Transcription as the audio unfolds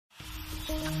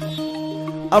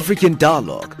African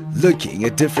Dialogue, looking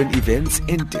at different events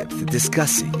in depth,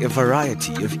 discussing a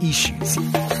variety of issues.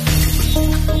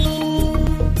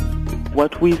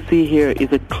 What we see here is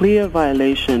a clear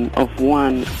violation of,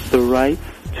 one, the rights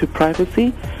to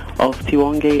privacy of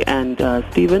Tiwonge and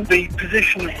Stephen. The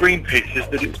position of Greenpeace is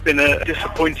that it's been a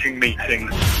disappointing meeting.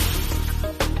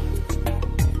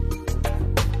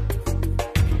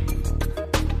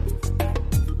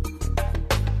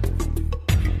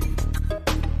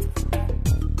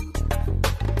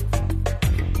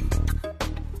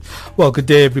 Well, good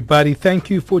day, everybody. Thank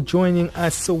you for joining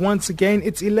us. So once again,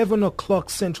 it's 11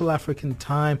 o'clock Central African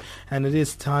time, and it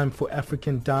is time for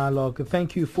African Dialogue. And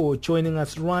thank you for joining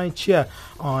us right here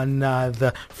on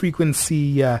the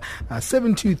frequency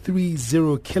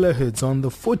 7230 kilohertz on the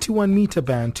 41 meter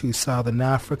band to Southern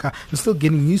Africa. I'm still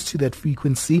getting used to that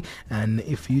frequency, and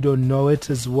if you don't know it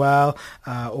as well,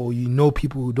 or you know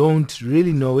people who don't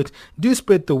really know it, do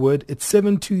spread the word. It's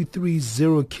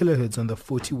 7230 kilohertz on the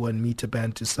 41 meter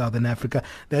band to Southern Africa.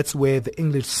 That's where the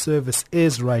English service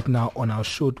is right now on our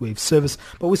shortwave service,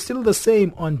 but we're still the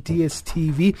same on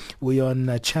DSTV. We're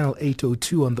on channel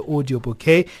 802 on the audio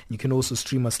bouquet. You can also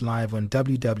stream us live on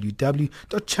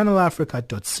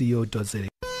www.channelafrica.co.za.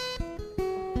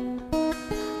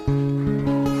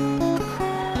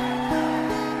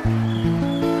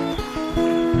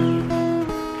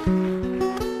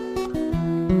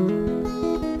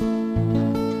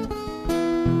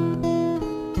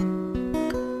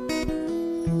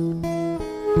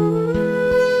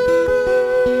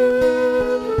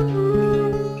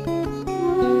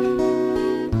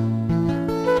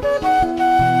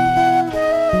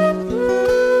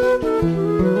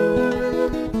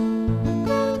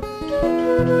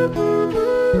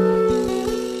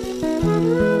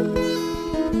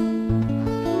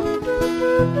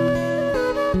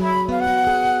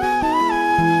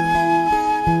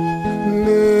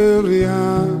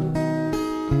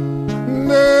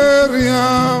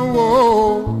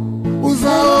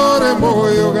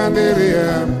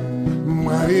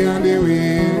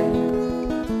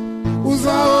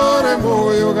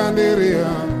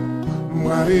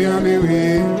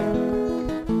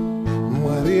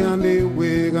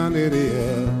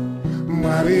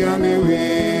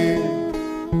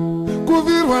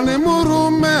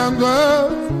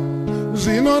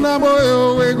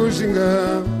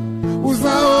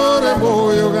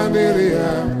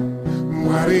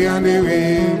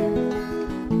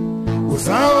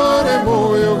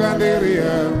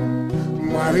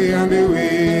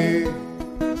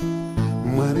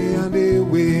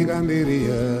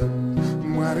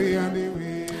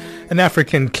 An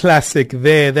African classic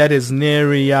there. That is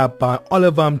Moriera by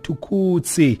Oliver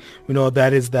Mtukudzi. We know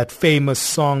that is that famous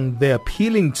song there,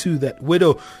 appealing to that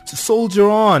widow to soldier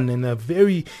on, in a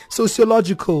very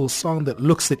sociological song that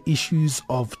looks at issues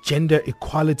of gender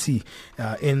equality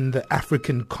in the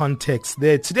African context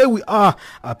there. Today we are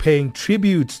paying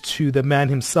tribute to the man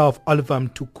himself, Oliver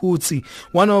Mtukudzi,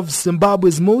 one of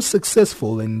Zimbabwe's most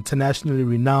successful and internationally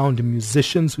renowned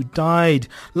musicians, who died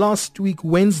last week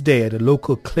Wednesday at a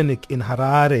local clinic in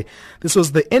Harare. This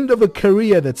was the end of a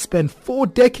career that spent 4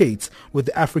 decades with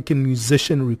the African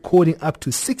musician, recording up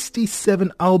to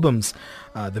 67 albums.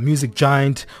 The music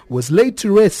giant was laid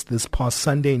to rest this past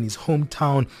Sunday in his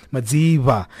hometown,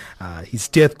 Maziva. His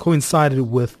death coincided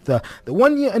with the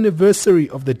 1-year anniversary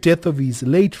of the death of his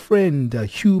late friend,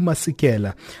 Hugh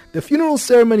Masekela. The funeral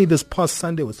ceremony this past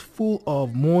Sunday was full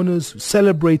of mourners who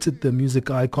celebrated the music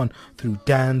icon through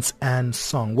dance and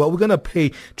song. Well, we're going to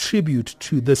pay tribute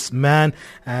to this man,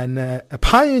 and a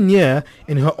pioneer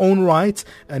in her own right,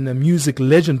 and a music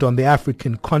legend on the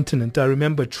African continent. I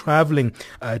remember traveling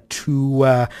to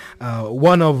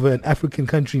one of an African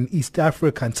country in East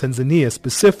Africa, and Tanzania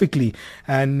specifically,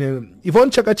 and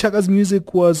Yvonne Chaka-Chaka's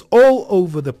music was all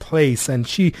over the place, and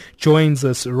she joins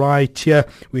us right here.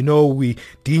 We know we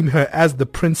deem her as the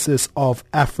Princess of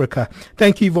Africa.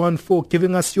 Thank you, Yvonne, for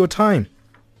giving us your time.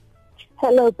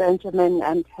 Hello, Benjamin,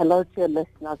 and hello to your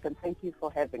listeners, and thank you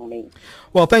for having me.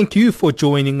 Well, thank you for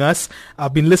joining us.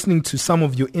 I've been listening to some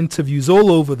of your interviews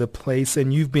all over the place,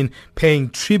 and you've been paying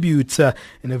tribute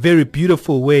in a very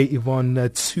beautiful way,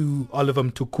 Yvonne, to Oliver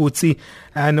Mtukudzi.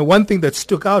 And one thing that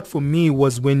stuck out for me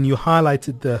was when you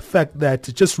highlighted the fact that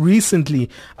just recently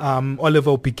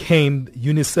Oliver became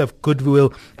UNICEF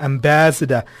Goodwill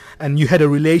Ambassador, and you had a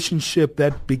relationship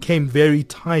that became very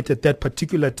tight at that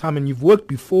particular time, and you've worked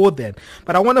before then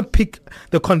But I want to pick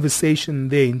the conversation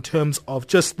there in terms of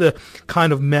just the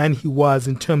kind of man he was,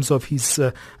 in terms of his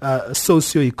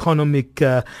socio-economic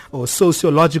or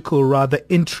sociological rather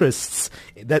interests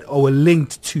that were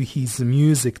linked to his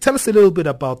music. Tell us a little bit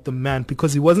about the man,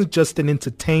 because he wasn't just an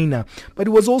entertainer, but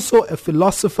he was also a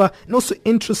philosopher and also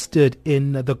interested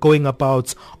in the going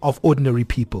about of ordinary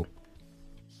people.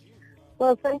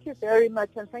 Well, thank you very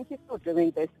much, and thank you for doing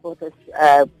this for this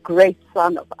great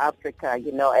son of Africa,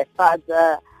 a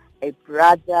father, a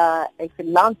brother, a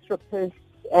philanthropist,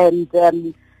 and,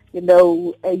 a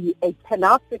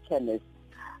Pan-Africanist.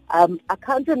 I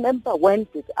can't remember when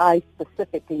did I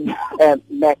specifically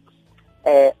met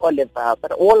Oliver,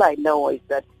 but all I know is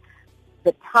that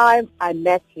the time I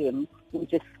met him, we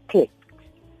just clicked.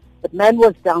 The man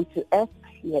was down to earth.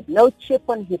 He had no chip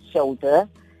on his shoulder,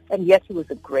 and yet he was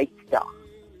a great star.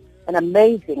 An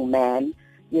amazing man,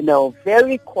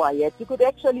 very quiet. You could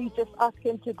actually just ask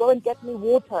him to go and get me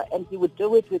water, and he would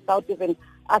do it without even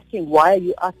asking, why are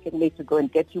you asking me to go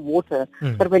and get you water?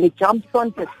 But when he jumps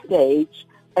on the stage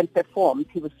and performed,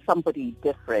 he was somebody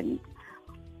different.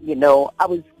 I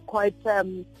was quite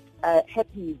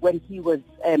happy when he was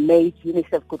made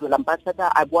UNICEF Goodwill Ambassador.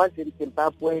 I was in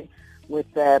Zimbabwe with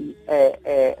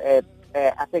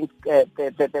I think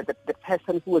the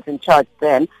person who was in charge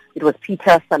then. It was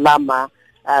Peter Salama.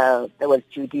 There was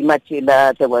Judy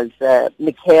Machila. There was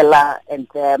Michaela, and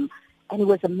it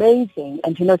was amazing.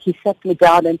 And he sat me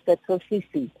down and said, "So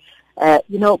Sisi,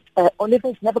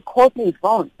 Oliver's never called me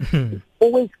Yvonne. He's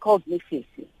always called me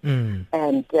Sisi."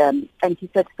 And he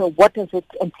said, "So what does it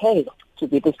entail to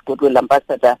be this Goodwill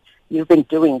Ambassador? You've been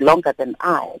doing longer than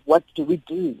I. What do we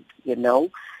do,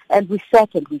 And we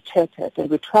sat and we chatted, and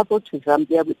we traveled to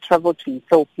Zambia, we traveled to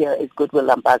Ethiopia as Goodwill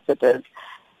Ambassadors.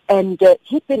 And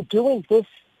he'd been doing this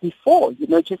before,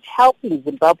 just helping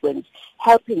Zimbabweans,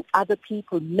 helping other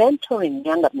people, mentoring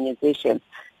younger musicians.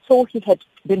 So he had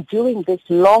been doing this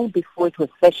long before it was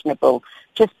fashionable,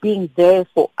 just being there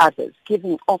for others,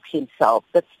 giving of himself.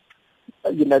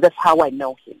 That's how I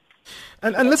know him.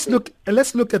 And let's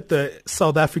look at the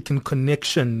South African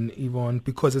connection, Yvonne,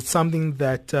 because it's something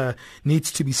that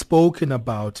needs to be spoken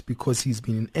about, because he's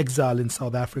been in exile in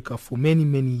South Africa for many,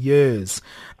 many years.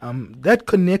 That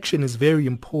connection is very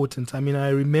important. I mean, I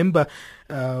remember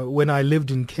when I lived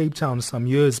in Cape Town some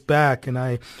years back, and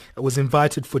I was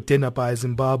invited for dinner by a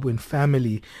Zimbabwean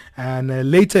family. And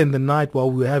later in the night,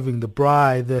 while we were having the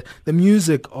braai, the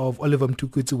music of Oliver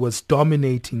Mtukudzi was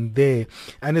dominating there.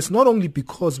 And it's not only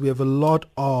because we have a lot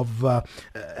of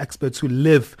experts who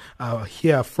live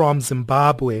here from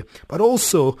Zimbabwe, but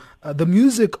also the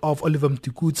music of Oliver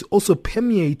Mtukudzi also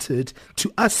permeated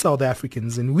to us South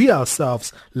Africans, and we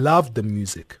ourselves loved the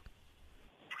music.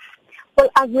 Well,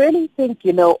 I really think,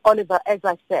 Oliver, as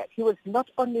I said, he was not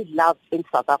only loved in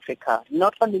South Africa,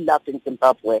 not only loved in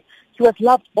Zimbabwe, he was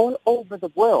loved all over the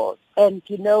world. And,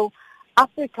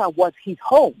 Africa was his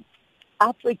home.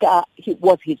 Africa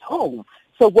was his home.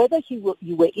 So whether you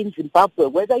were in Zimbabwe,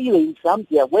 whether you were in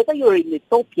Zambia, whether you're in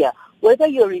Ethiopia, whether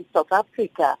you're in South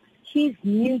Africa, his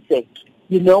music,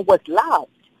 was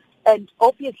loved. And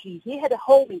obviously he had a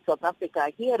home in South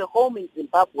Africa, he had a home in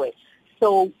Zimbabwe.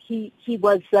 So he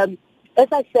was, as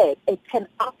I said, a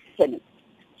Pan-Africanist.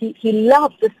 He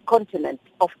loved this continent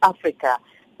of Africa.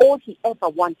 All he ever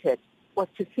wanted was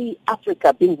to see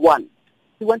Africa being one.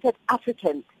 He wanted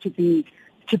Africans to be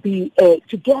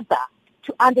together,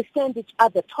 to understand each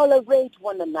other, tolerate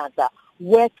one another,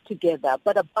 work together.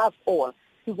 But above all,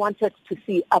 he wanted to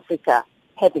see Africa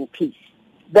having peace.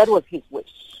 That was his wish.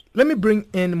 Let me bring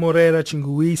in Moriera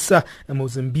Chonguica, a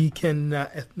Mozambican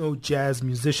ethno-jazz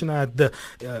musician. I had the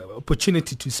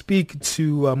opportunity to speak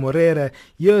to Moriera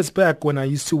years back when I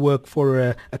used to work for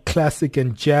a classic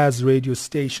and jazz radio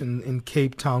station in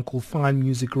Cape Town called Fine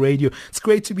Music Radio. It's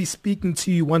great to be speaking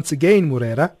to you once again,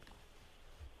 Moriera.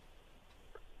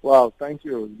 Wow, thank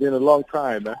you. It's been a long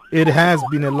time. It has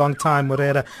been a long time,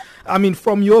 Moriera. I mean,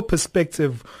 from your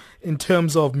perspective, in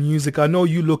terms of music, I know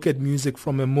you look at music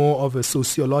from a more of a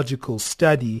sociological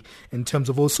study in terms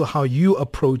of also how you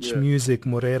approach music,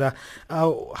 Moriera.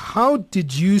 How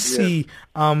did you see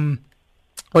Oliver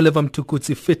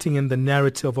Mtukudzi fitting in the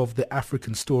narrative of the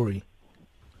African story?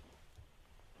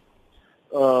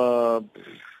 I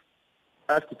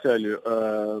have to tell you,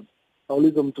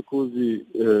 Oliver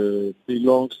Mtukudzi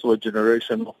belongs to a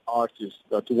generation of artists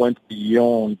that went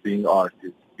beyond being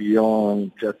artists,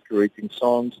 beyond just creating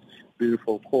songs,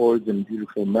 beautiful chords and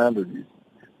beautiful melodies,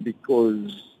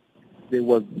 because they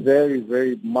were very,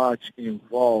 very much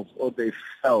involved, or they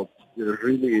felt the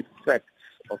really effects,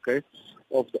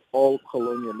 of the old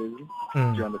colonialism.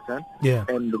 Do you understand? Yeah.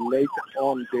 And later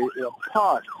on, they were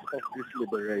part of this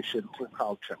liberation through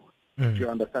culture. Do you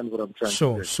understand what I'm trying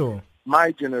to say? Sure.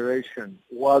 My generation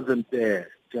wasn't there.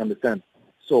 Do you understand?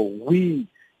 So we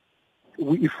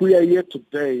if we are here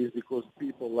today, is because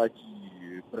people like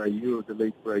Brayu, the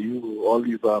late Brayu,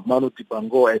 Oliver,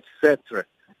 Mtukudzi, etc.,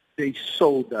 they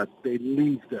saw that, they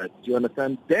lived that. Do you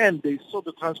understand? Then they saw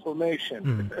the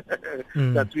transformation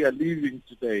that we are living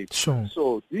today. Sure.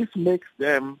 So this makes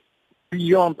them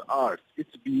beyond art.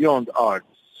 It's beyond art.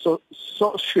 So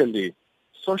socially,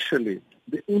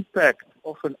 the impact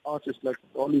of an artist like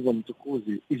Oliver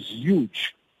Mtukudzi is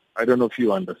huge. I don't know if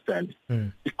you understand.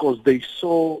 Because they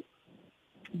saw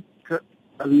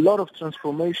a lot of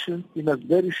transformation in a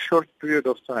very short period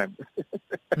of time.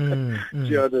 Do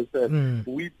you understand?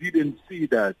 We didn't see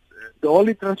that. The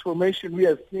only transformation we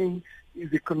are seeing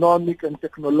is economic and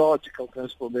technological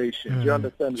transformation. Do you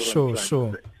understand what I'm trying to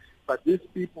say? But these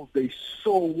people, they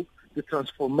saw the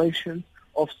transformation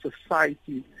of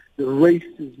society, the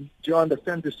racism. Do you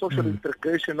understand? The social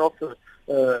integration of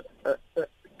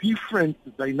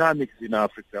different dynamics in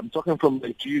Africa. I'm talking from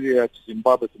Nigeria to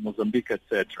Zimbabwe to Mozambique,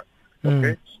 etc.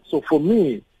 Okay? So for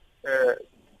me,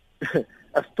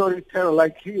 a storyteller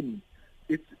like him,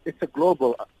 it's a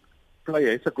global player.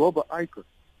 It's a global icon.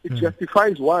 It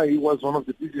justifies why he was one of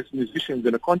the busiest musicians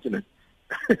in the continent.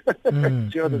 Do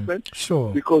you understand?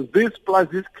 Sure. Because this plus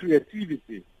this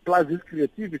creativity,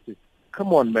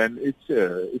 come on, man, it's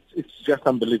just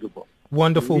unbelievable.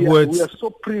 Wonderful words. We are so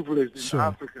privileged in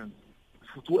Africans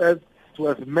to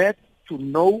have met, to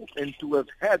know, and to have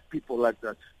had people like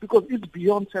that. Because it's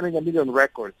beyond selling 1 million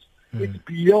records. It's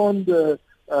beyond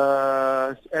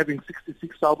having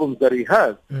 66 albums that he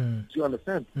has. Do you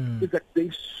understand? It's that they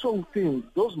saw things,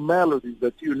 those melodies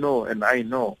that you know and I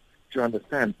know. Do you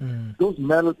understand? Those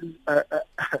melodies are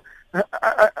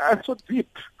so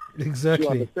deep.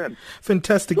 Exactly.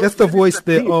 Fantastic. That's the voice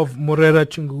there of Moriera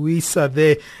Chonguica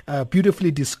there,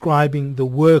 beautifully describing the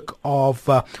work of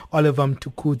Oliver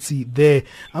Mtukudzi there.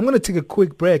 I'm going to take a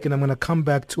quick break and I'm going to come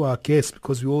back to our guest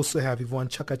because we also have Yvonne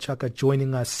Chaka-Chaka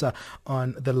joining us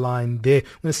on the line there.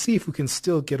 I'm going to see if we can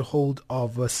still get hold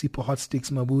of Sipho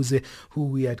Hotsticks Mabuze, who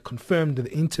we had confirmed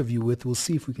the interview with. We'll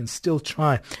see if we can still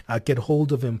try get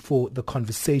hold of him for the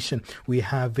conversation we're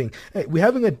having. We're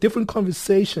having a different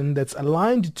conversation that's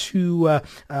aligned to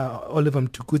Oliver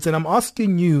Mtukudzi, and I'm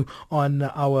asking you on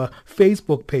our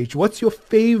Facebook page, what's your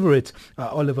favorite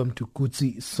Oliver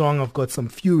Mtukudzi song? I've got some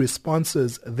few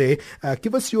responses there.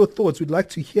 Give us your thoughts. We'd like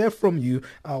to hear from you.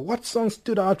 What song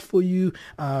stood out for you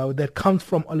that comes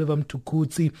from Oliver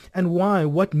Mtukudzi, and why?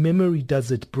 What memory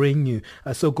does it bring you?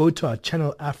 So go to our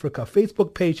Channel Africa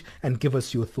Facebook page and give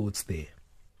us your thoughts there.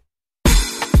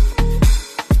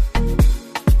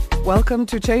 Welcome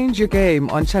to Change Your Game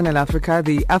on Channel Africa,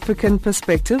 the African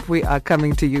perspective. We are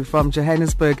coming to you from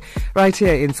Johannesburg, right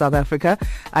here in South Africa.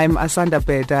 I'm Asanda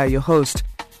Beda, your host.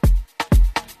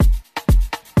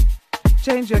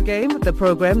 Change Your Game, the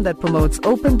program that promotes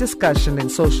open discussion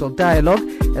and social dialogue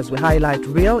as we highlight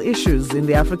real issues in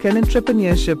the African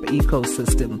entrepreneurship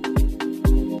ecosystem.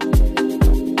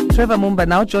 Trevor Mumba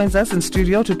now joins us in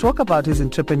studio to talk about his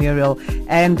entrepreneurial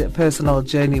and personal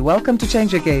journey. Welcome to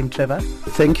Change Your Game, Trevor.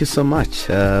 Thank you so much.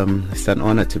 It's an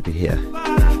honor to be here.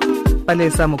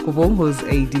 Palesa Mukubong, who's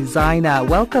a designer.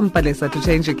 Welcome, Palesa, to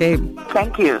Change Your Game.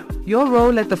 Thank you. Your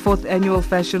role at the 4th Annual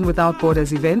Fashion Without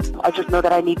Borders event? I just know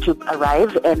that I need to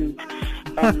arrive and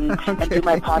do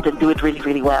my part and do it really,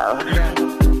 really well.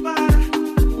 Yeah.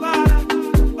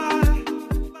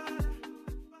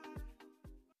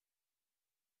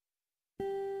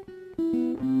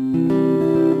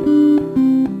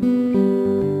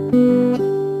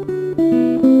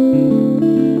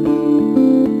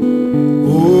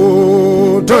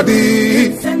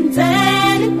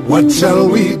 What shall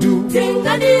we do?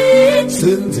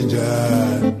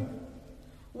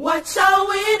 What shall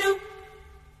we do?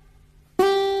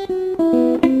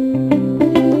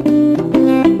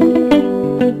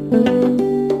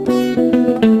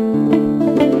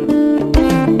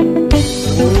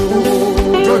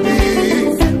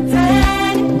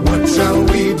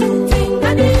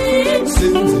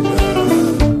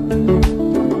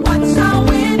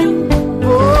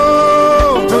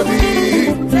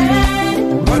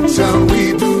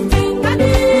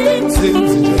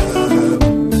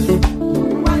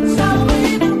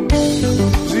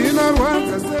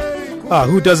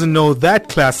 Who doesn't know that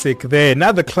classic there?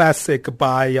 Another classic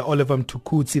by Oliver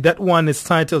Mtukudzi. That one is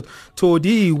titled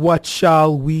Todi, What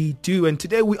Shall We Do? And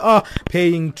today we are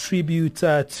paying tribute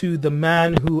to the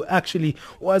man who actually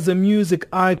was a music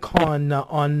icon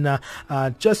on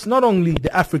just not only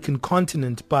the African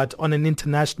continent, but on an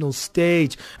international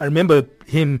stage. I remember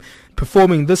him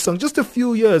performing this song just a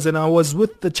few years, and I was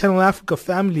with the Channel Africa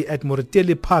family at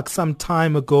Moriera Park some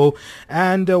time ago,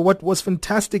 and what was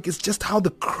fantastic is just how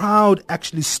the crowd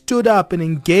actually stood up and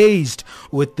engaged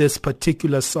with this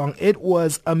particular song. It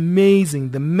was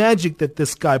amazing, the magic that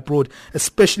this guy brought,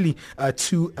 especially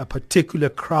to a particular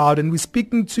crowd. And we're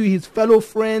speaking to his fellow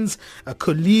friends,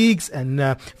 colleagues,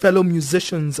 and fellow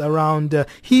musicians around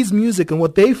his music and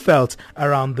what they felt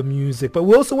around the music. But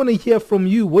we also want to hear from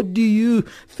you. What do you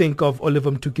think of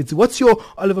Oliver Mtukudzi? What's your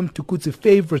Oliver Mtukudzi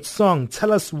favorite song?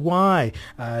 Tell us why.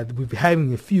 We'll be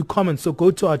having a few comments, so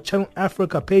go to our Channel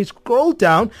Africa page, scroll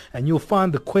down, and you'll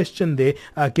find the question there.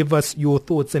 Give us your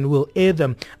thoughts and we'll air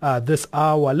them this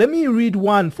hour. Let me read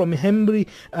one from Henry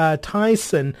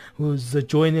Tyson, who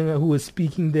was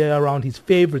speaking there around his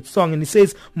favorite song, and he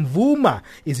says Mvuma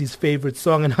is his favorite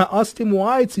song, and I asked him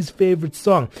why it's his favorite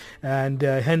song, and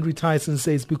Henry Tyson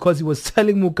says because he was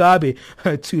telling Mugabe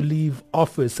to leave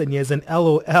office, and he has an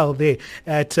LOL there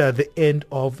at the end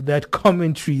of that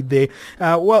commentary there.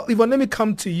 Well, Yvonne, let me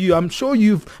come to you. I'm sure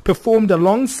you've performed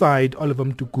alongside Oliver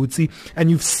Mtukudzi,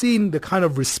 and you've seen the kind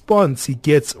of response he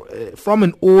gets from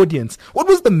an audience. What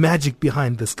was the magic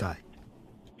behind this guy?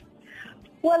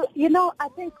 Well, I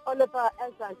think Oliver,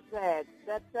 as I said,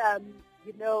 that,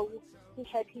 he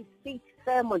had his feet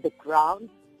firm on the ground,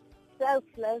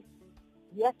 selfless,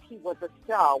 yet he was a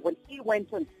star. When he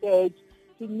went on stage,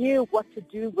 he knew what to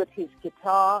do with his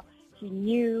guitar. He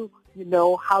knew,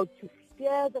 how to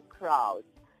steer the crowd.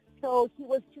 So he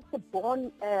was just a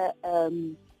born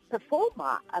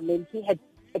performer. I mean, he had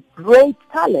a great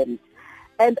talent.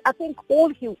 And I think all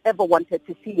he ever wanted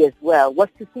to see as well was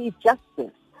to see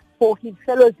justice for his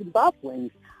fellow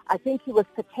Zimbabweans. I think he was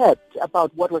perturbed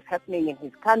about what was happening in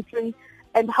his country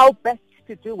and how best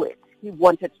to do it. He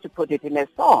wanted to put it in a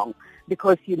song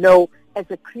because, as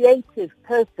a creative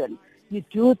person, you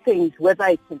do things, whether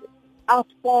it's in art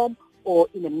form or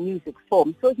in a music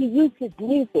form. So he used his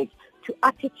music to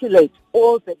articulate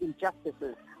all the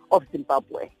injustices of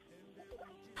Zimbabwe.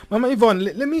 Mama Yvonne,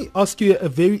 let me ask you a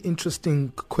very interesting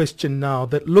question now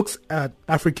that looks at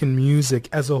African music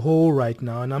as a whole right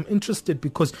now. And I'm interested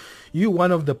because you're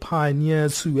one of the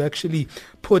pioneers who actually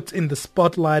put in the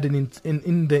spotlight and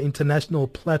in the international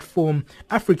platform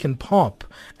African pop.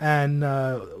 And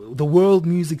the world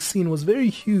music scene was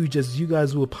very huge as you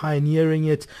guys were pioneering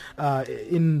it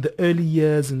in the early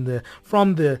years,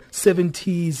 from the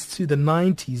 70s to the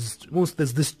 90s.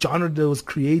 There's this genre that was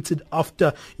created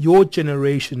after your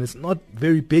generation. It's not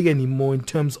very big anymore in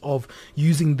terms of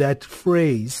using that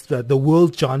phrase, the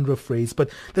world genre phrase, but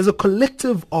there's a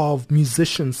collective of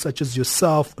musicians such as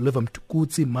yourself, Oliver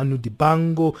Mtukudzi, Manu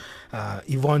Dibango,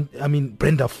 Yvonne,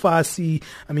 Brenda Fassie.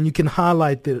 You can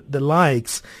highlight the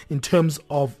likes in terms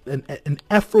of an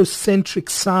Afrocentric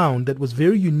sound that was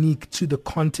very unique to the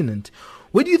continent.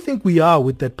 Where do you think we are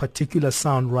with that particular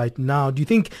sound right now? Do you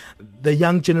think the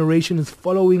young generation is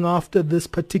following after this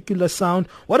particular sound?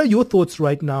 What are your thoughts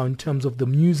right now in terms of the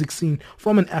music scene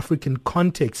from an African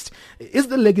context? Is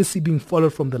the legacy being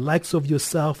followed from the likes of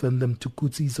yourself and the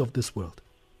Mtukudzis of this world?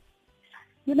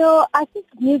 I think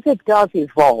music does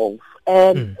evolve.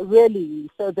 And really,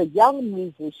 so the young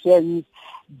musicians,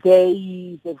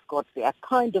 they've got their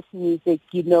kind of music.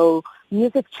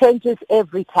 Music changes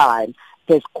every time.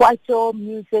 There's kwaito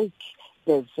music,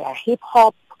 there's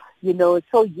hip-hop,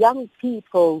 so young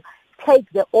people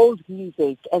take the old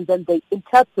music and then they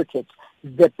interpret it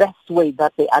the best way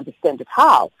that they understand it.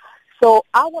 How? So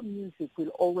our music will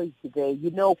always be there.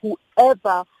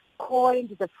 Whoever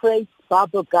coined the phrase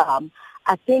bubblegum,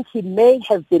 I think he may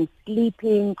have been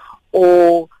sleeping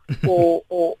or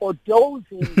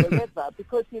dozing, whatever,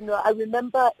 because, I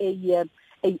remember a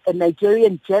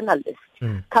Nigerian journalist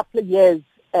a couple of years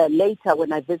later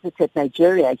when I visited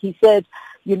Nigeria. He said,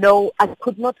 I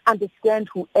could not understand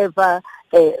whoever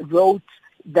wrote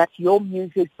that your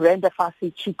music, Brenda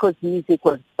Fassie, Chico's music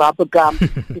was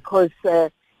bubblegum because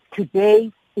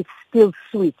today it's still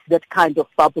sweet, that kind of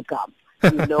bubblegum.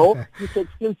 You can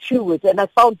still chew it. And I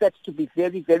found that to be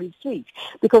very, very sweet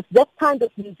because that kind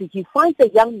of music, you find the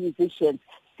young musicians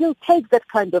still take that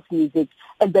kind of music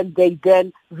and then they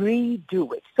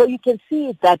redo it. So you can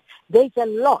see that there's a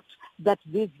lot that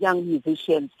these young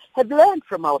musicians have learned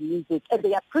from our music, and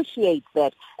they appreciate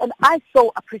that. And I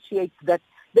so appreciate that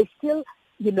they still,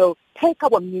 take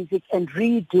our music and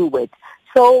redo it.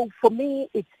 So for me,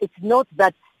 it's not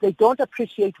that they don't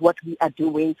appreciate what we are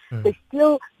doing. They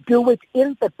still do it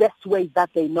in the best way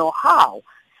that they know how.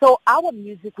 So our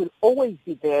music will always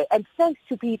be there. And thanks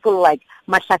to people like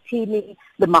Mashatini,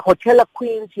 the Mahotela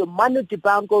Queens, your Manu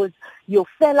Dibangos, your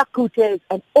Fela Kutes,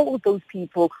 and all those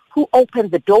people who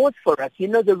opened the doors for us,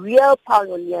 the real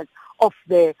pioneers of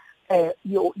the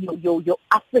your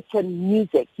African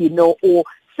music, or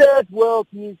third world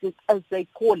music, as they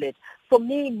call it. For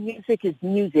me, music is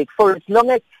music. For as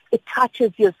long as it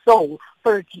touches your soul,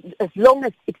 for as long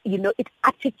as it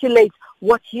articulates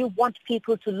what you want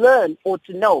people to learn or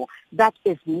to know, that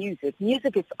is music.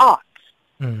 Music is art.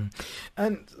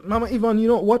 And Mama Yvonne,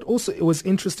 what also was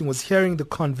interesting was hearing the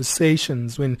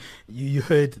conversations when you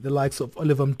heard the likes of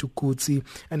Oliver Mtukudzi,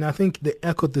 and I think they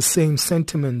echoed the same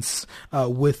sentiments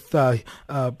with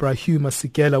Hugh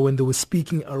Masekela when they were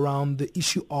speaking around the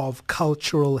issue of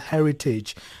cultural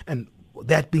heritage, and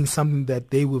that being something that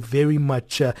they were very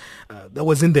much, that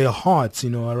was in their hearts,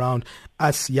 around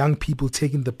us young people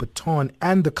taking the baton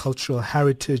and the cultural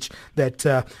heritage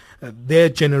that their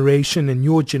generation and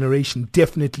your generation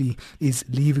definitely is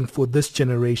leaving for this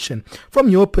generation. From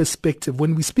your perspective,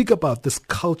 when we speak about this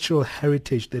cultural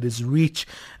heritage that is rich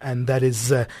and that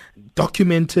is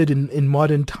documented in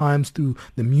modern times through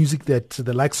the music that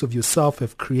the likes of yourself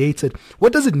have created,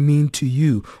 what does it mean to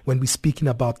you when we're speaking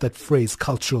about that phrase,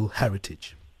 cultural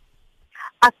heritage?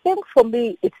 I think for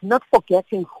me, it's not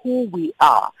forgetting who we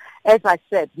are. As I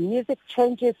said, music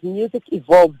changes, music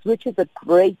evolves, which is a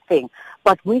great thing.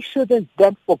 But we shouldn't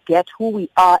then forget who we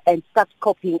are and start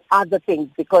copying other things,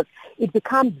 because it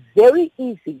becomes very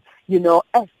easy,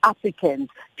 as Africans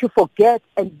to forget,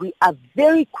 and we are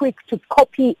very quick to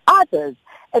copy others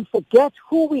and forget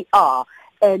who we are.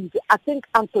 And I think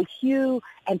Uncle Hugh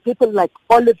and people like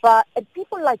Oliver and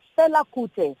people like Fela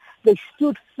Kuti, they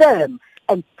stood firm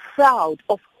and proud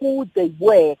of who they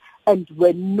were and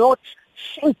were not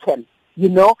shaken.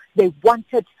 They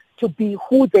wanted to be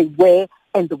who they were,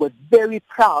 and they were very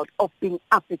proud of being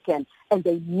African, and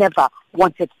they never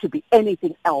wanted to be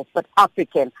anything else but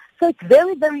African. So it's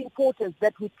very, very important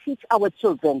that we teach our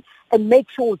children and make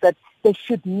sure that they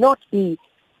should not be,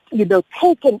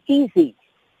 taken easy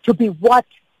to be what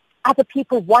other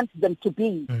people want them to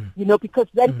be, because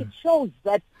then it shows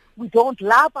that we don't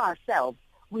love ourselves.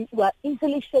 We are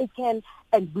easily shaken,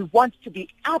 and we want to be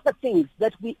other things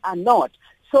that we are not.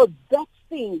 So that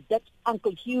thing that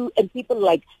Uncle Hugh and people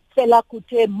like Fela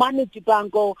Kuti, Manu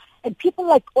Dibango, and people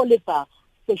like Oliver,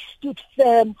 they stood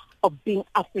firm of being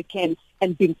African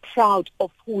and being proud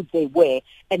of who they were,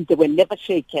 and they were never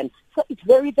shaken. So it's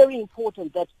very, very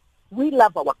important that we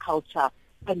love our culture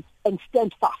and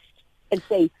stand fast and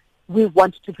say we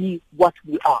want to be what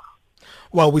we are.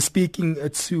 Well, we're speaking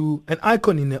to an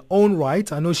icon in her own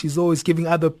right. I know she's always giving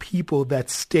other people that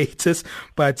status,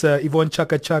 but Yvonne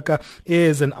Chaka-Chaka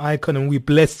is an icon, and we're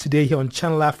blessed today here on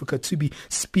Channel Africa to be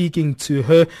speaking to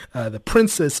her, the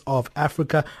Princess of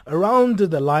Africa, around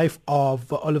the life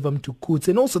of Oliver Mtukudzi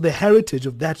and also the heritage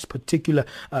of that particular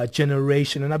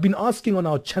generation. And I've been asking on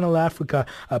our Channel Africa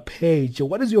page,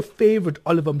 what is your favorite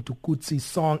Oliver Mtukudzi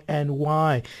song and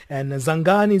why? And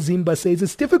Zangani Zimba says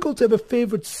it's difficult to have a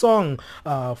favorite song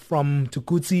from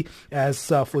Mtukudzi. As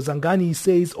for Zangani, he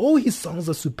says all his songs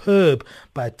are superb,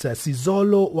 but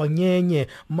Sizolo Wanyenye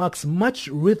marks much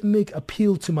rhythmic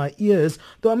appeal to my ears,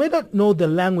 though I may not know the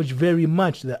language very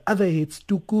much. The other hits,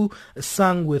 Tuku,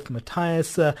 sung with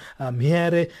Matthias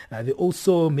Moriera, they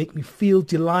also make me feel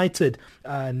delighted.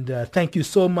 And thank you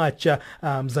so much,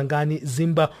 Zangani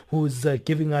Zimba, who's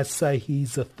giving us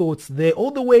his thoughts there,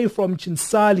 all the way from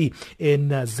Chinsali in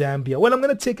Zambia. Well, I'm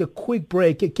going to take a quick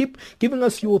break. Keep giving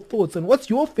us your thoughts and what's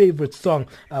your favorite song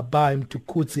by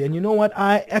Mtukudzi. And you know what?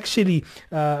 I actually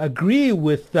agree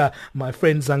with my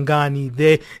friend Zangani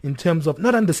there in terms of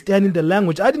not understanding the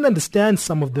language. I didn't understand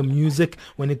some of the music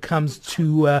when it comes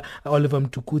to Oliver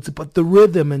Mtukudzi, but the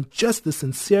rhythm and just the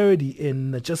sincerity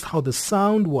in just how the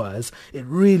sound was, it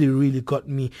really, really got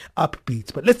me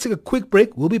upbeat. But let's take a quick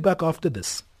break. We'll be back after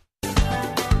this.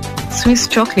 Swiss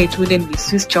chocolate wouldn't be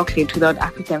Swiss chocolate without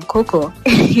African cocoa.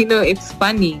 It's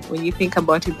funny when you think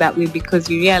about it that way, because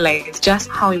you realize just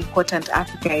how important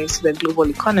Africa is to the global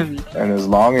economy. And as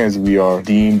long as we are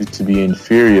deemed to be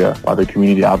inferior by the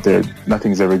community out there,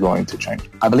 nothing's ever going to change.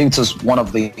 I believe it was one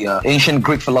of the ancient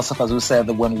Greek philosophers who said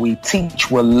that when we teach,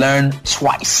 we'll learn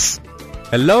twice.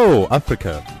 Hello,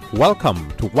 Africa. Welcome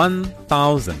to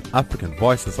 1000 African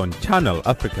Voices on Channel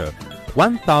Africa.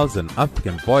 1000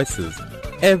 African Voices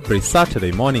every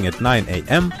Saturday morning at 9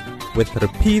 a.m. with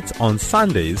repeats on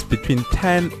Sundays between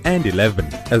 10 and 11,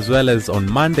 as well as on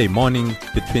Monday morning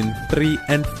between 3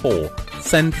 and 4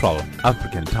 Central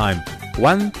African Time.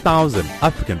 1000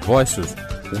 African Voices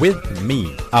with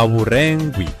me,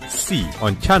 Aburengwi C,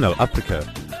 on Channel Africa,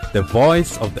 the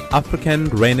voice of the African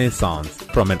Renaissance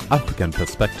from an African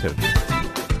perspective.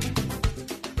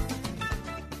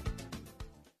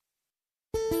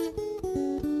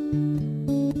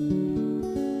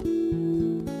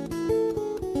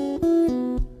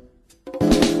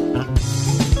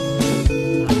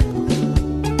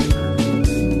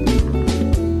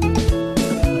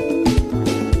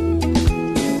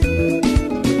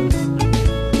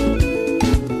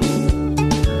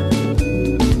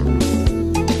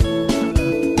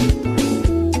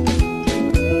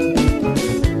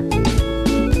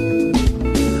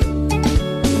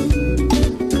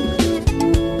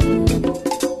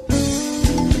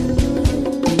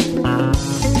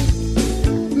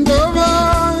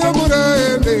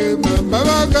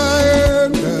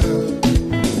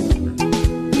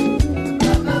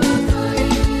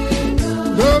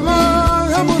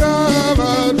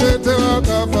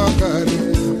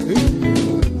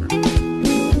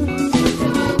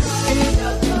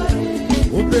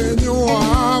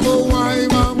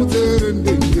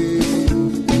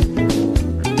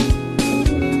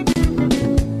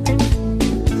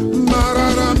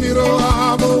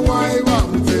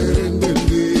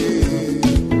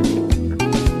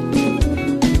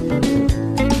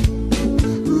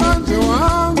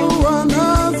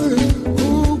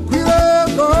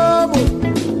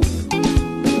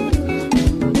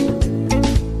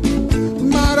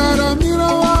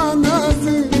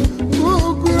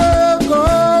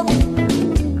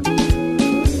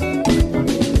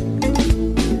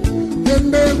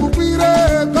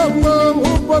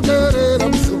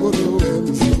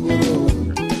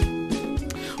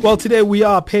 Well, today we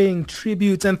are paying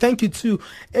tribute, and thank you to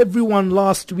everyone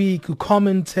last week who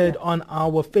commented on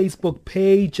our Facebook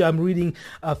page. I'm reading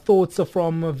thoughts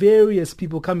from various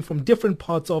people coming from different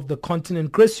parts of the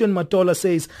continent. Christian Matola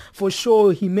says, for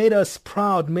sure, he made us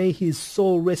proud. May his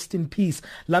soul rest in peace.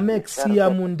 Lamek Sia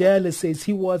Mundele says,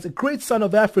 he was a great son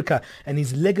of Africa, and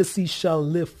his legacy shall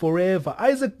live forever.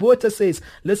 Isaac Bota says,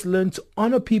 let's learn to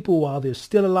honor people while they're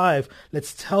still alive.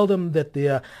 Let's tell them that they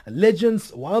are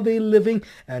legends while they're living,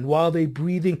 and while they're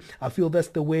breathing. I feel that's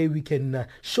the way we can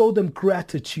show them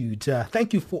gratitude.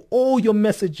 Thank you for all your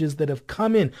messages that have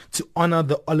come in to honor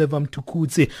the Oliver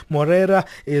Mtukudzi. Moriera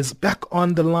is back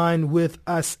on the line with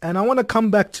us, and I want to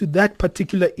come back to that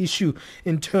particular issue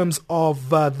in terms of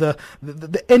the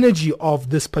energy of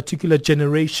this particular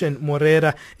generation,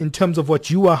 Moriera, in terms of what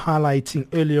you were highlighting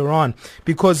earlier on.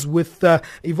 Because with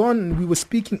Yvonne, we were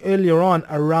speaking earlier on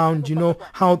around,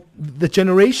 how the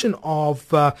generation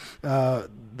of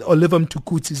Oliver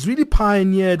Mtukudzi has really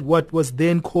pioneered what was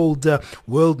then called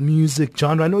world music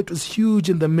genre. I know it was huge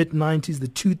in the mid-90s, the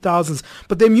 2000s,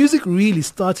 but their music really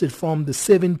started from the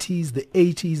 70s, the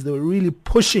 80s. They were really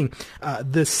pushing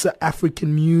this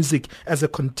African music as a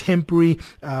contemporary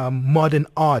modern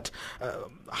art.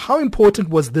 How important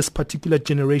was this particular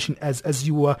generation, as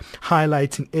you were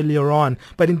highlighting earlier on,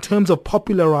 but in terms of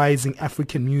popularizing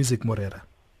African music, Moriera?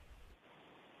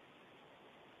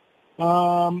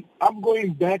 I'm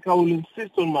going back. I will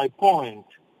insist on my point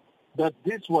that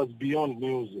this was beyond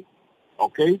music,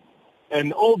 okay?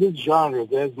 And all these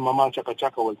genres, as Mama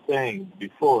Chaka-Chaka was saying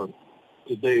before,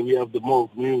 today we have the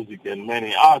most music and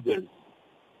many others,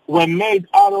 were made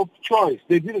out of choice.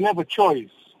 They didn't have a choice.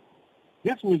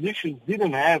 These musicians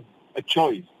didn't have a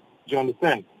choice. Do you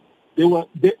understand? They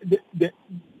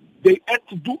had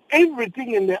to do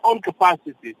everything in their own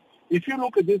capacity. If you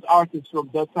look at these artists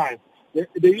from that time, they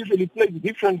usually played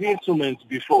different instruments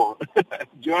before. Do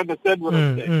you understand what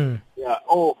I'm saying? Yeah.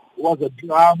 Or was a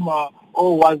drama?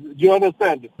 Do you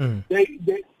understand? They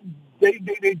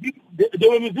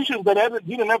were musicians that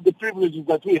didn't have the privileges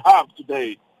that we have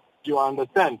today. Do you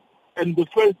understand? And the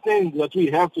first thing that we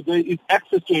have today is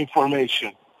access to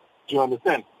information. Do you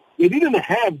understand? They didn't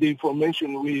have the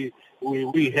information we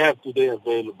have today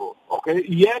available. Okay.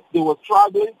 Yet they were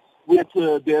struggling with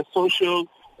their social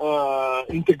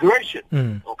integration,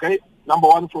 okay? Number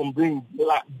one, from being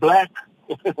black,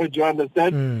 do you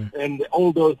understand? And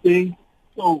all those things.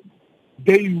 So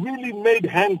they really made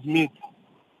hands meet.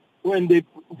 When they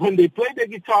played the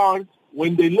guitars,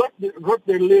 when they wrote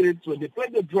their lyrics, when they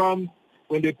played the drums,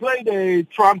 when they played the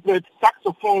trumpet,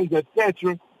 saxophones,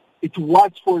 etc., it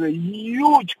was for a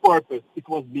huge purpose. It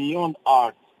was beyond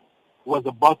art. It was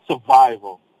about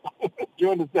survival. Do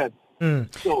you understand?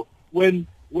 So when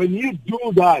you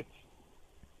do that,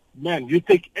 man, you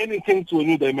take anything to a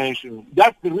new dimension.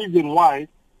 That's the reason why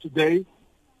today,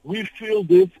 we feel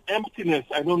this emptiness.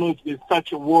 I don't know if there's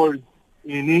such a word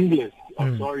in English.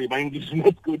 I'm sorry, my English is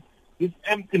not good. This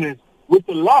emptiness with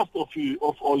the loss of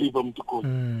Oliver Mtukudzi.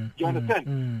 Do you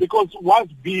understand? Because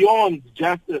what's beyond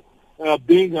just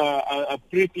being a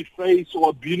pretty face or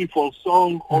a beautiful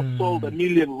song or sold 1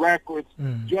 million records.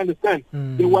 Do you understand?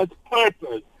 There was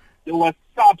purpose, there was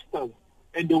substance,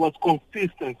 and there was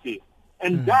consistency.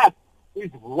 And that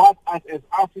is what us as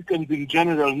Africans in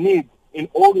general need in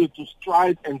order to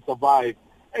strive and survive.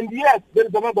 And yes, there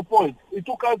is another point. It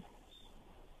took us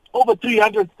over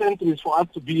 300 centuries for us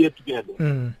to be here together.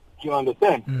 Do you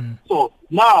understand? So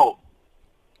now,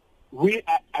 we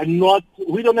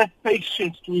don't have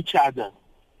patience to each other.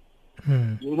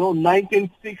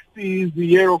 1960 is the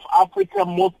year of Africa.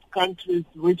 Most countries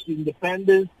reached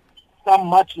independence. Some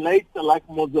much later, like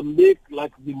Mozambique,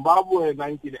 like Zimbabwe,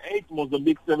 1908,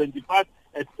 Mozambique, 75,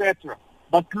 etc.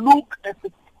 But look at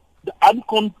the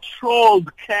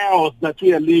uncontrolled chaos that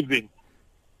we are living.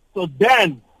 So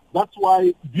then, that's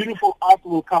why beautiful art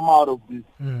will come out of this.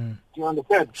 Do you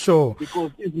understand? Sure.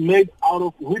 Because it's made out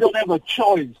of, we don't have a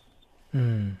choice.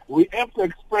 We have to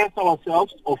express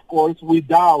ourselves, of course,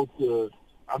 without,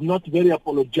 I'm not very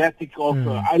apologetic of,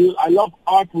 I love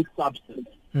art with substance.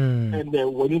 And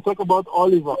when you talk about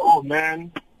Oliver, oh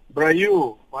man,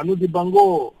 Brayu, Manu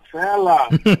Dibango, Fela,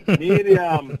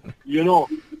 Miriam,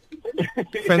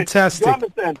 Fantastic. You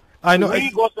understand? I know.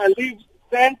 We got to live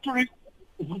centuries.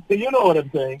 You know what I'm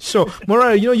saying? Sure.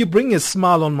 Moriera, you bring a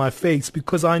smile on my face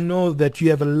because I know that you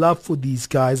have a love for these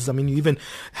guys. I mean, you even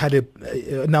had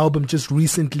an album just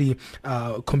recently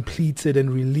completed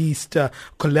and released,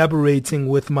 collaborating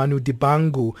with Manu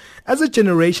Dibango. As a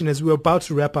generation, as we're about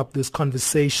to wrap up this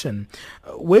conversation,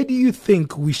 where do you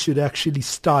think we should actually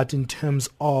start in terms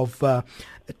of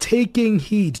taking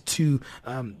heed to,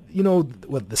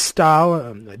 the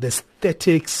style, the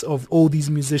aesthetics of all these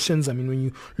musicians? I mean, when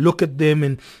you look at them,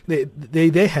 and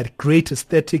they had great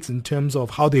aesthetics in terms of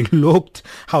how they looked,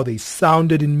 how they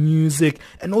sounded in music,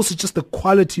 and also just the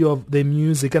quality of their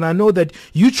music. And I know that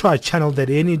you try to channel that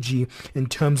energy in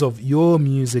terms of your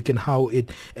music and how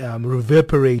it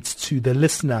reverberates to the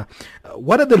listener.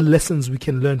 What are the lessons we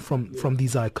can learn from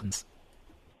these icons?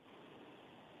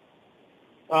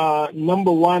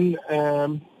 Number one,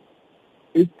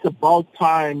 it's about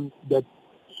time that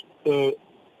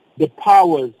the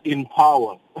powers in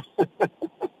power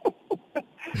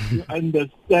you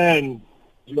understand?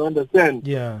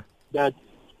 Yeah. That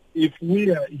if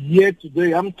we are here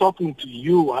today, I'm talking to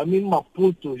you, I'm in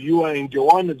Maputo, you are in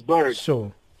Johannesburg.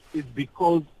 Sure. It's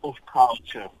because of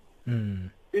culture.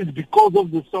 It's because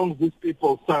of the songs these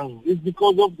people sang. It's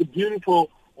because of the beautiful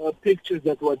pictures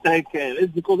that were taken.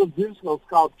 It's because of beautiful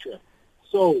sculpture.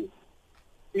 So,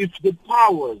 if the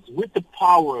powers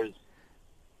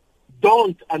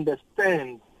don't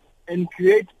understand and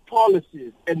create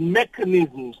policies and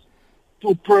mechanisms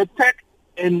to protect,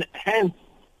 enhance,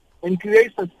 and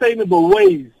create sustainable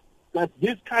ways that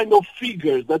these kind of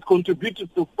figures that contribute to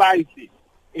society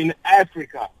in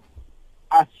Africa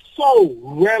are so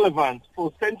relevant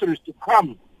for centuries to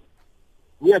come,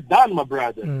 we are done, my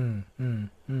brother.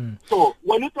 So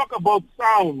when you talk about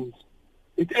sounds,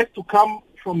 it has to come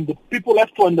from the people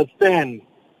have to understand.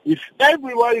 If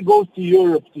everybody goes to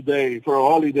Europe today for a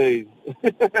holiday,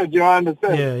 do you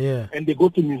understand? Yeah. And they go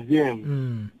to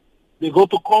museums, they go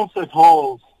to concert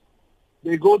halls,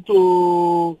 they go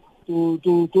to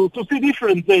see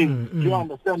different things. Do you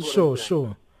understand? Sure.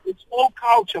 It's all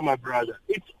culture, my brother.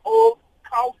 It's all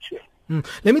culture.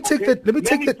 Let me take that.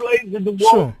 Places in the world.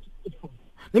 Sure.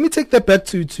 Let me take that back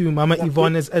to Mama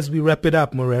Yvonne as we wrap it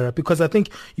up, Moriera, because I think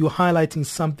you're highlighting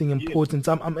something important.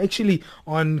 I'm actually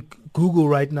on Google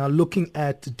right now looking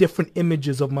at different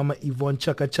images of Mama Yvonne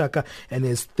Chaka-Chaka and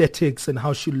aesthetics and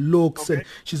how she looks, and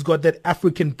she's got that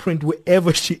African print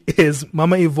wherever she is.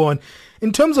 Mama Yvonne,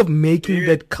 in terms of making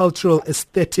that cultural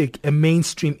aesthetic a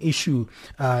mainstream issue,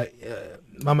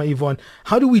 Mama Yvonne,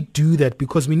 how do we do that?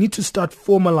 Because we need to start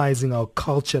formalizing our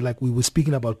culture, like we were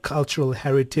speaking about cultural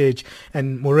heritage,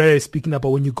 and Moriera is speaking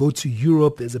about when you go to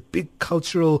Europe, there's a big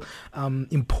cultural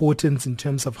importance in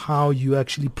terms of how you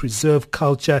actually preserve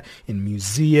culture in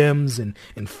museums and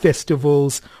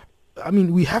festivals. I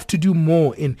mean, we have to do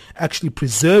more in actually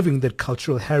preserving that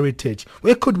cultural heritage.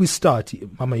 Where could we start,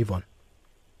 Mama Yvonne?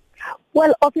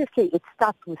 Well, obviously, it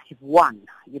starts with one.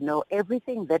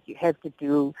 Everything that you have to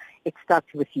do, it starts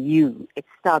with you. It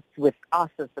starts with us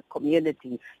as a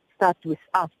community. It start with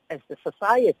us as the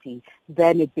society,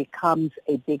 then it becomes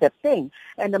a bigger thing.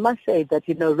 And I must say that,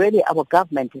 really our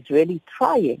government is really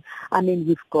trying. I mean,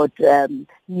 we've got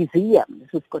museums,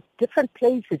 we've got different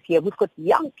places here, we've got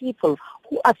young people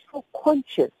who are so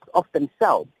conscious of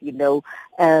themselves,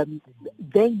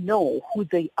 they know who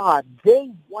they are.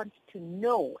 They want to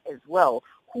know as well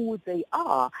who they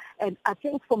are. And I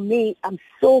think for me, I'm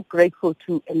so grateful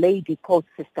to a lady called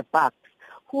Sister Bucks,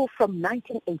 who from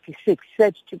 1986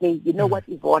 said to me, you know what,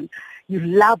 Yvonne, you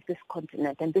love this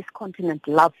continent and this continent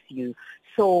loves you.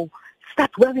 So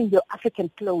start wearing your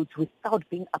African clothes without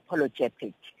being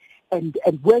apologetic and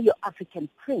wear your African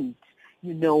print,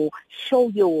 show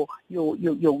your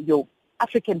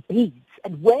African beads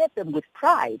and wear them with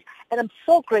pride. And I'm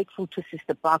so grateful to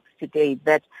Sister Bucks today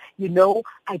that,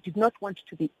 I did not want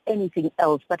to be anything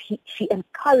else, but she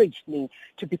encouraged me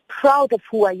to be proud of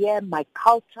who I am, my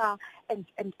culture,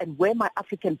 and wear my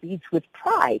African beads with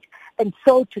pride. And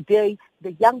so today,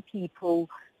 the young people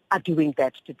are doing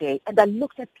that today. And I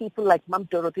looked at people like Mam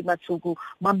Dorothy Matsugu,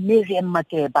 Mam Miriam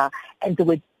Makeba, and they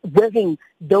were wearing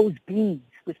those beads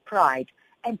with pride.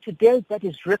 And today that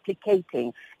is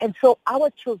replicating. And so our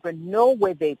children know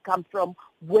where they come from,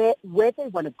 where they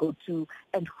want to go to,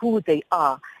 and who they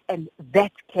are. And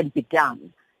that can be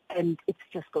done. And it's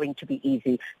just going to be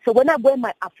easy. So when I wear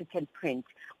my African print,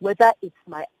 whether it's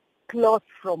my cloth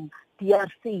from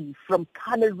DRC, from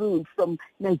Cameroon, from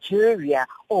Nigeria,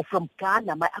 or from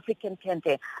Ghana, my African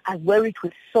kente, I wear it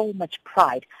with so much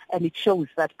pride. And it shows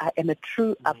that I am a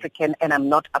true African and I'm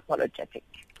not apologetic.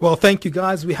 Well, thank you,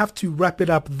 guys. We have to wrap it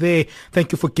up there.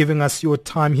 Thank you for giving us your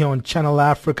time here on Channel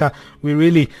Africa. We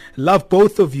really love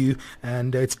both of you,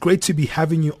 and it's great to be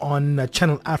having you on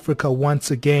Channel Africa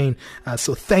once again.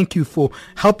 So thank you for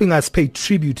helping us pay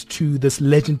tribute to this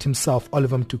legend himself,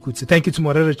 Oliver Mtukudzi. Thank you to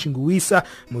Moriera Chonguica,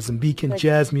 Mozambican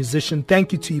jazz musician.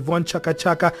 Thank you to Yvonne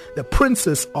Chaka-Chaka, the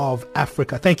Princess of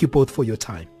Africa. Thank you both for your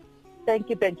time.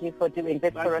 Thank you, Benji, for doing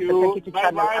this for us. Thank you to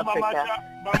Channel Africa.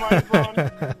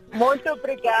 Muito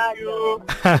obrigado.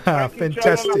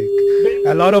 Fantastic.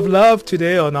 A lot of love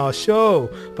today on our show.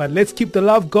 But let's keep the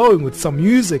love going with some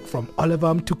music from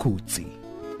Oliver Mtukudzi.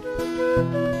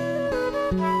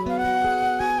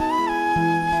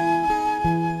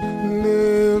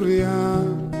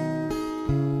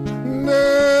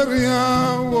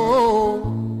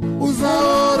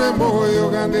 Usaore moyo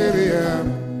ganderia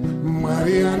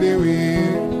Maria Dewi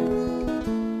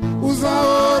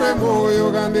Usaore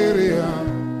moyo ganderia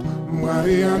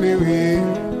Maria Dewi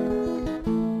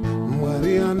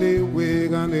Maria Dewi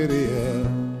ganderia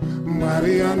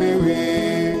Maria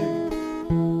Dewi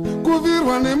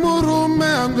Kuvirwa ne murume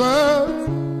anga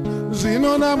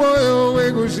Zino na moyo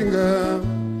wegushinga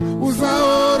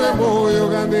Usaore moyo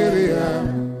ganderia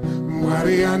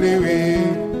Maria Dewi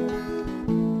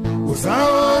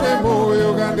Usaore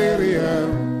moyo ganderia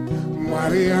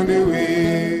Maria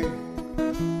Dewi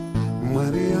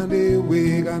Maria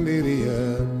Dewi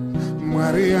ganderia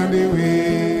Maria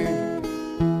Dewi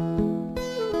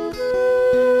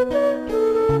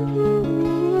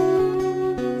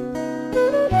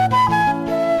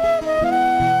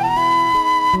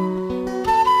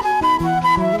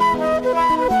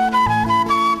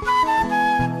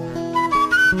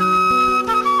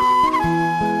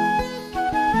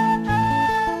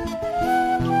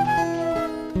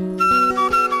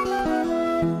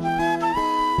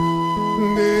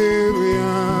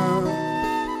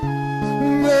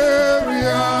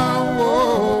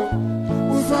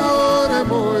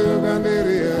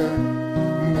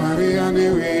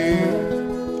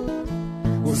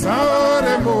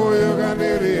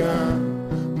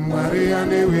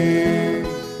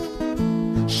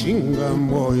Shinga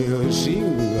moyo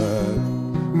shinga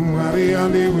Maria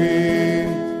Dewi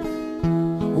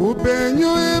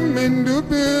Upenyo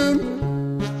emendupen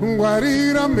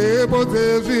Ngwarira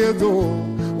mebote viedo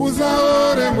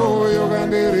Usaore moyo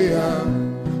ganderia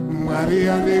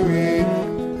Maria Dewi